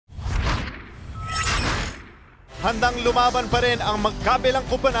handang lumaban pa rin ang magkabilang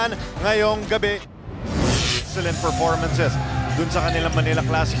kupunan ngayong gabi. Excellent performances dun sa kanilang Manila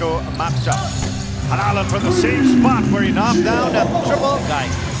Clasico matchup. Halalan from the same spot where he knocked down that triple.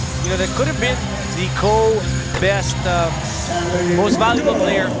 Guy, you know, that could have been the co-best, most valuable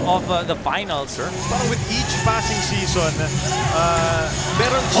player of the finals. Sure. Parang with each passing season,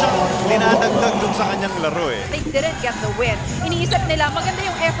 meron siyang dinadagdag dun sa kanyang laro eh. They didn't get the win. Iniisip nila, maganda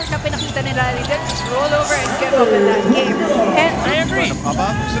yung effort na pinakita nila. They didn't just roll over and give up in that game. And I agree.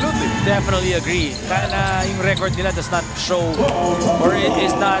 Absolutely. Definitely agree. Kaya na yung record nila does not show, or it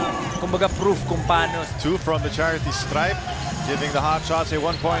is not, kumbaga, proof kung paano. 2 from the charity stripe, giving the Hotshots a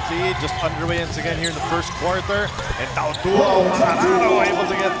 1-point lead. Just underway once again here in the first quarter. And Tautuo Marano able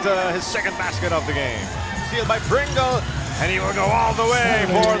to get his second basket of the game. Steal by Pringle, and he will go all the way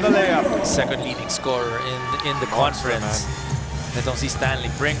for the layup. Second leading scorer in the conference. Itong si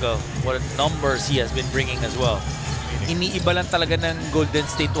Stanley Pringle, what numbers he has been bringing as well. Iniiba lang talaga ng Golden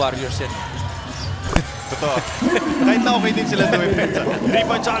State Warriors yan. Totoo. Kahit na okay din sila dumipensa.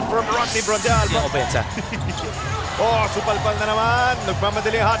 3-point shot from Rodney Brodal. Yung opensa. Oh, supalpal na naman.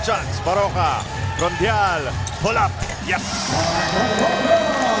 Nagmamadali ang Hotshots. Baroka, Brondial, pull up. Yes!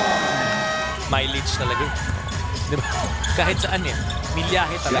 Mileage talaga. Diba? Kahit saan yan.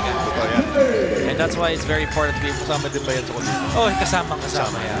 Milyahe talaga. Totoo yan. And that's why it's very important to be kasama din ba yan sa kondisyon? Oh, kasama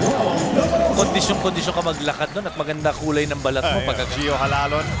yan. Kondisyon ka maglakad doon at maganda kulay ng balat mo. Gio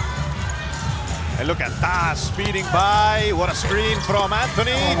Halalon. And look at Taz speeding by. What a screen from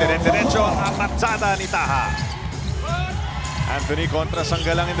Anthony. Dire-diretso ang matsada ni Taha. Anthony kontra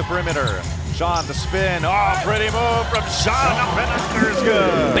Sanggalang in the perimeter. Sean, the spin. Oh, pretty move from Sean. Up and under is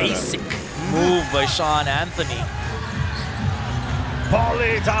good. Basic move by Sean Anthony.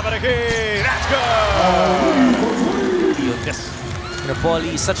 Paulie, top of the key. That's good. Yes. You know,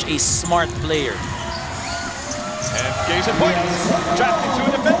 Paulie is such a smart player. And case in point, trapping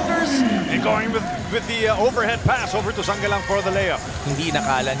 2 defenders and going with the overhead pass over to Sanggalang for the layup. Hindi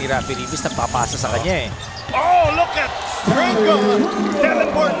nakala ni Rafi Ribis na papasa sa kanya eh. Oh, look at Pringle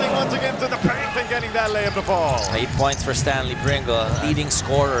teleporting once again to the paint and getting that layup to fall. 8 points for Stanley Pringle, leading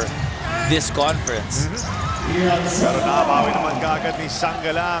scorer this conference. Pero nabawi naman kagad ni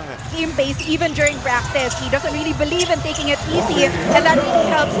Sanggalang. game pace, even during practice, he doesn't really believe in taking it easy, and that really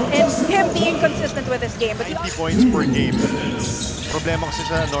helps in him being consistent with his game. But 90 points per game. Problema kasi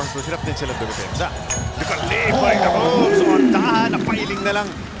sa NorthPort, hirap din sila dumipensa. Look at Lee putting the moves on Taha. Napailing na lang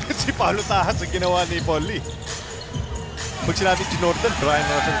si Paolo Taha sa ginawa ni Paul Lee. Pag sinabi si Norton, Brian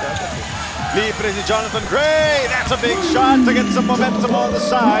Norton dapat. Libre si Jonathan Gray. That's a big shot to get some momentum on the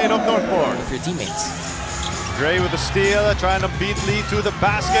side of NorthPort. For your teammates. Gray with the steal, trying to beat Lee to the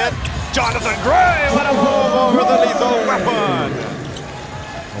basket. Jonathan Gray, what a move over the lethal weapon.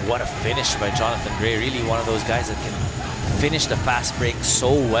 What a finish by Jonathan Gray. Really one of those guys that can finish the fast break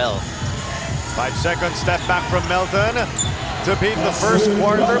so well. 5 seconds step back from Melton to beat the first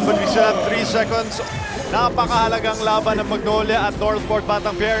quarter, but we still have 3 seconds. Napakahalagang laban ng Magnolia at NorthPort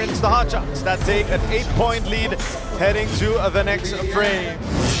Batang Pier. It's the Hotshots that take an 8-point lead heading to the next frame.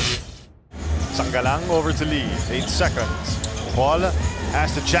 Sanggalang over to Lee, 8 seconds. Paul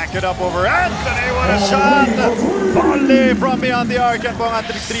has to jack it up over Anthony. What a shot! Volley from beyond the arc. Yan po ang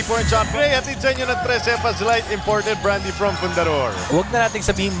ating 3-point shot. Ray, hatid sa inyo ng 13 Light imported brandy from Fundador. Huwag na nating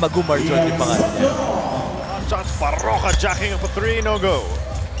sabihin Magumar John yung pangalan niya. Shots, Baroka jacking up a 3, no go.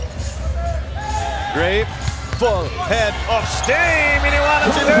 Gray, full head of steam.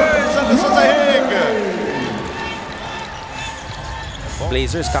 Iniwanan si Lurs at sa sahig.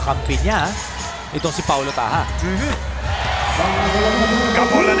 Blazers kakampi niya. Itong si Paulo Taha.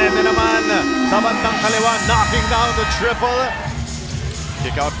 Kapolanete naman sa bandang kaliwa, knocking down the triple.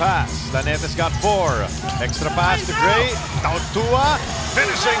 Kick out pass. Lanete's got 4. Extra pass to Gray. Tautua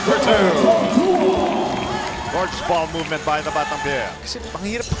finishing for 2. Gorgeous ball movement by the Batang Pier. Kasi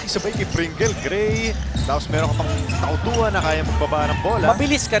panghirap pakisabay kay Pringle, Gray. Tapos meron ka pang Tautua na kaya magbaba ng bola.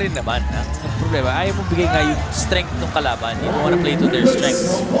 Mabilis ka rin naman. Ha? Ang problema, ayaw mo bigay nga yung strength ng kalaban. You don't want to play to their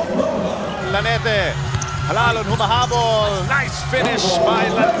strengths. Lanete. Halalon humahabol. Nice finish by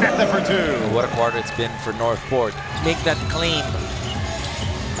Lanete for 2. What a quarter it's been for NorthPort. Make that claim.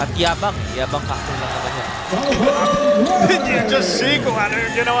 At yabang kakto lang naman yan. Did you just see kung ano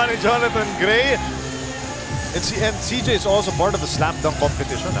yung ginawa ni Jonathan Gray? And CJ is also part of the slam dunk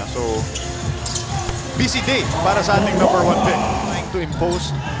competition. So, busy day para sa ating number 1 pick. Trying to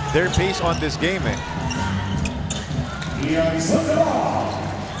impose their pace on this game.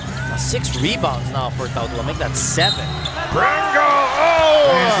 6 rebounds now for Tautua. Make that 7. Pringle!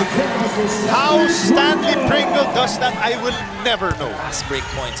 Oh! How Stanley Pringle does that, I will never know. Fast break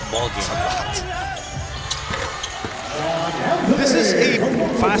points ball game. This is a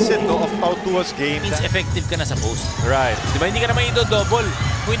facet of Tautua's game. Means effective ka na sa post. Right. Diba? Hindi ka naman double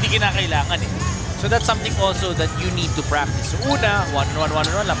kung hindi kinakailangan eh. So that's something also that you need to practice. So una, 1-1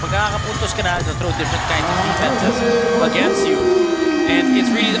 lang. Pag nakakapuntos ka na, to throw different kinds of defenses against you. And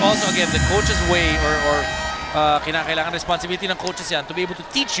it's really also, again, the coach's way or kinakailangan responsibility ng coaches yan to be able to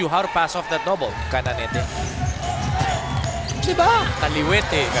teach you how to pass off that double. Kananete. Diba?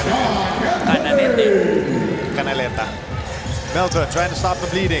 Kaliwete. Kananete. Canaleta. Melton trying to stop the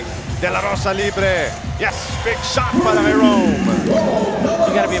bleeding. De La Rosa libre. Yes, big shot para kay Rome.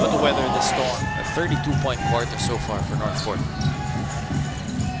 You gotta be able to weather the storm. A 32-point quarter so far for NorthPort.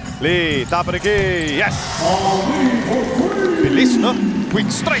 Lee, top of the key. Yes! Bilis, no?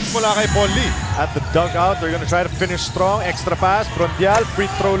 Quick strike mula kay Paul Lee. At the dugout, they're gonna try to finish strong. Extra pass, Brondial, free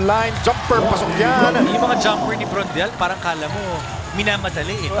throw line, jumper, pasok yan. Yung mga jumper ni Brondial, parang kala mo,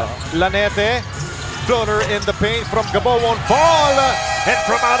 minamadali ito. Lanete, floater in the paint from Gabo won't fall. And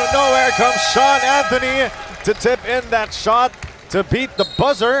from out of nowhere comes Sean Anthony to tip in that shot to beat the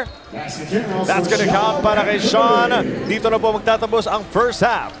buzzer. That's gonna count para kay Sean. Dito na po magtatapos ang first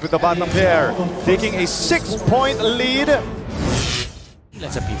half with the Batang Pier taking a 6-point lead. Ilan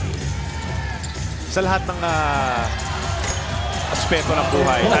sa PBA? Sa lahat ng aspeto ng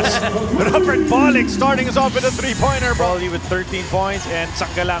buhay. That's Robert Pollock starting us off with a 3-pointer. Brawley with 13 points and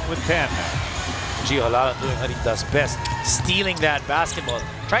Sanggalang with 10. Gio Halala doing what he does best, stealing that basketball,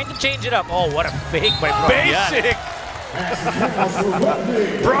 trying to change it up. Oh, what a fake by Brondial. Basic!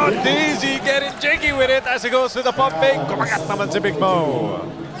 Brondizi getting jiggy with it as he goes to the pump fake. Kumagat naman si Big Mo.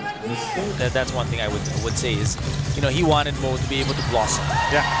 That's one thing I would say is, you know, he wanted Mo to be able to blossom.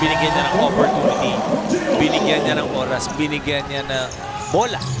 Yeah. Binigyan niya ng opportunity, binigyan niya ng oras, binigyan niya ng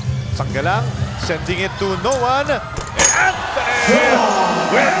bola. Sanggalang sending it to no one. And Anthony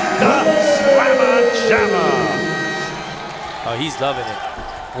with the slammer jammer. Oh, he's loving it.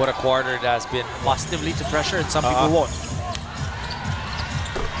 What a quarter that has been positively to pressure, and some people won't.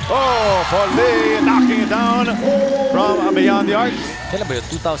 Oh, Paul Lee knocking it down from beyond the arc. Kailan ba yun?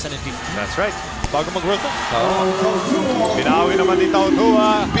 2015? That's right. Bago mag-World Cup. Binawi naman ni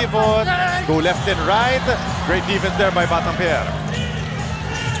Tautua. Pivot. Go left and right. Great defense there by Batang Pier.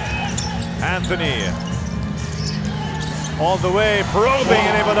 Anthony. All the way, probing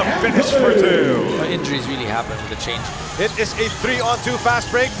and able to finish for two. Injuries really happen with the change. It is a 3-on-2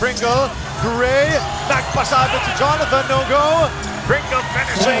 fast break. Pringle, Gray, nagpasado to Jonathan, no go. Pringle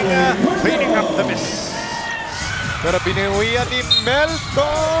finishing, cleaning up the miss. Pero biniwian ni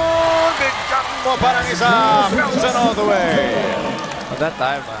Melton. Bigyan mo parang isa. Melton all the way. At that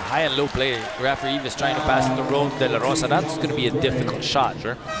time, high and low play. Referee was trying to pass it to Rome De La Rosa. That's going to be a difficult shot,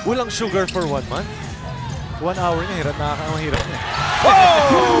 sure. Walang sugar for 1 month. 1 hour niya, hirap nakakahirap niya.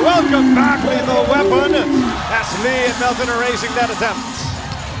 Oh! Welcome back, lethal weapon. As Lee and Melton are raising that attempt.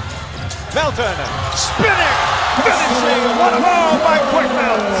 Melton spinning, finishing. What a ball by Quick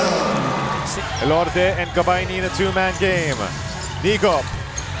Melt. Elorde and Gabayni in a 2-man game. Nico.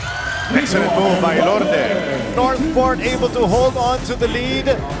 Excellent move by Elorde. NorthPort able to hold on to the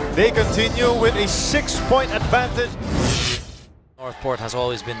lead. They continue with a 6-point advantage. NorthPort has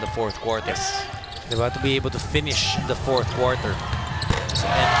always been the fourth quarter. Yes. Diba? To be able to finish the fourth quarter.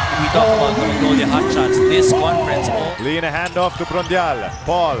 And we talk about the Magnolia Hotshots this conference. Lee in a handoff to Brondial.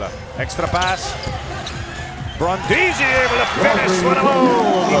 Paul, extra pass. Brondizi able to finish. What a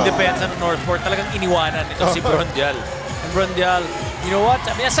move! In defense ng NorthPort, talagang iniwanan ito si Brondial. And Brondial, you know what?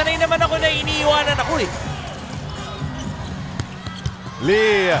 Sabi niya, sanay naman ako na iniiwanan ako eh.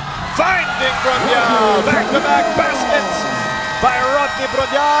 Lee finding Brondial. Back-to-back baskets by Rodney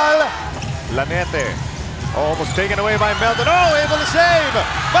Brondial. Lanete. Almost taken away by Melton. Oh, able to save.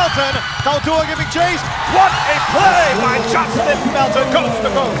 Melton. Tautua giving chase. What a play by Justin Melton. Coast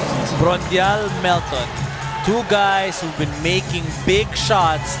to coast. Brondial, Melton. Two guys who've been making big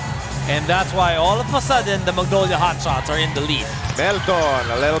shots. And that's why all of a sudden the Magnolia Hotshots are in the lead. Melton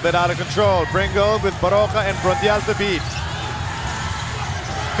a little bit out of control. Pringle with Baroka and Brondial to beat.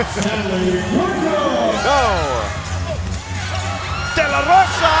 No. De La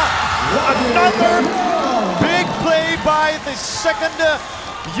Rosa. Another big play by the second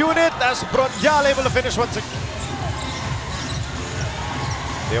unit as Brondial able to finish once again.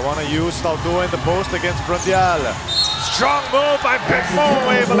 They want to use Tautua in the post against Brondial. Strong move by Big Mo,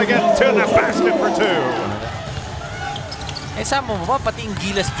 able to get to the basket for two. Eh, sama mo ba, pati yung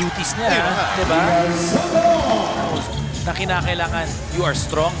Gilas duties niya, diba? Na kinakailangan, you are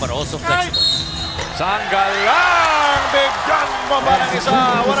strong but also flexible. Sanggalang! Big gun mo parang isa.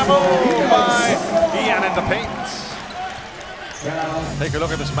 What a move by Ian in the paint. Take a look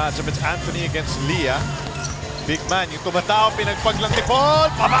at this matchup. It's Anthony against Leah. Big man, yung tumataw,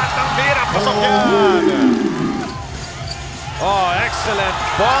 pinagpaglantipon, pamatang tira, pasok yan! Oh, excellent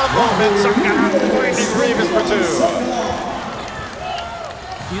ball movement. Sanggalang pointing Rivas for 2.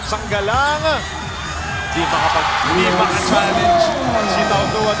 Yung Sanggalang, di maka-challenge si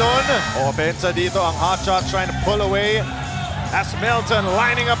Taudua doon. Opensa dito ang Hotshots trying to pull away as Milton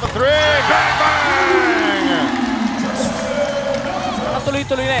lining up a 3. Bang, bang!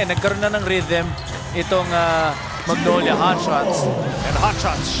 Tuloy-tuloy na nagkaroon na ng rhythm itong Magnolia Hotshots. And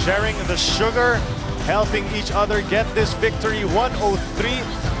Hotshots sharing the sugar, helping each other get this victory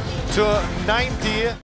 103-90.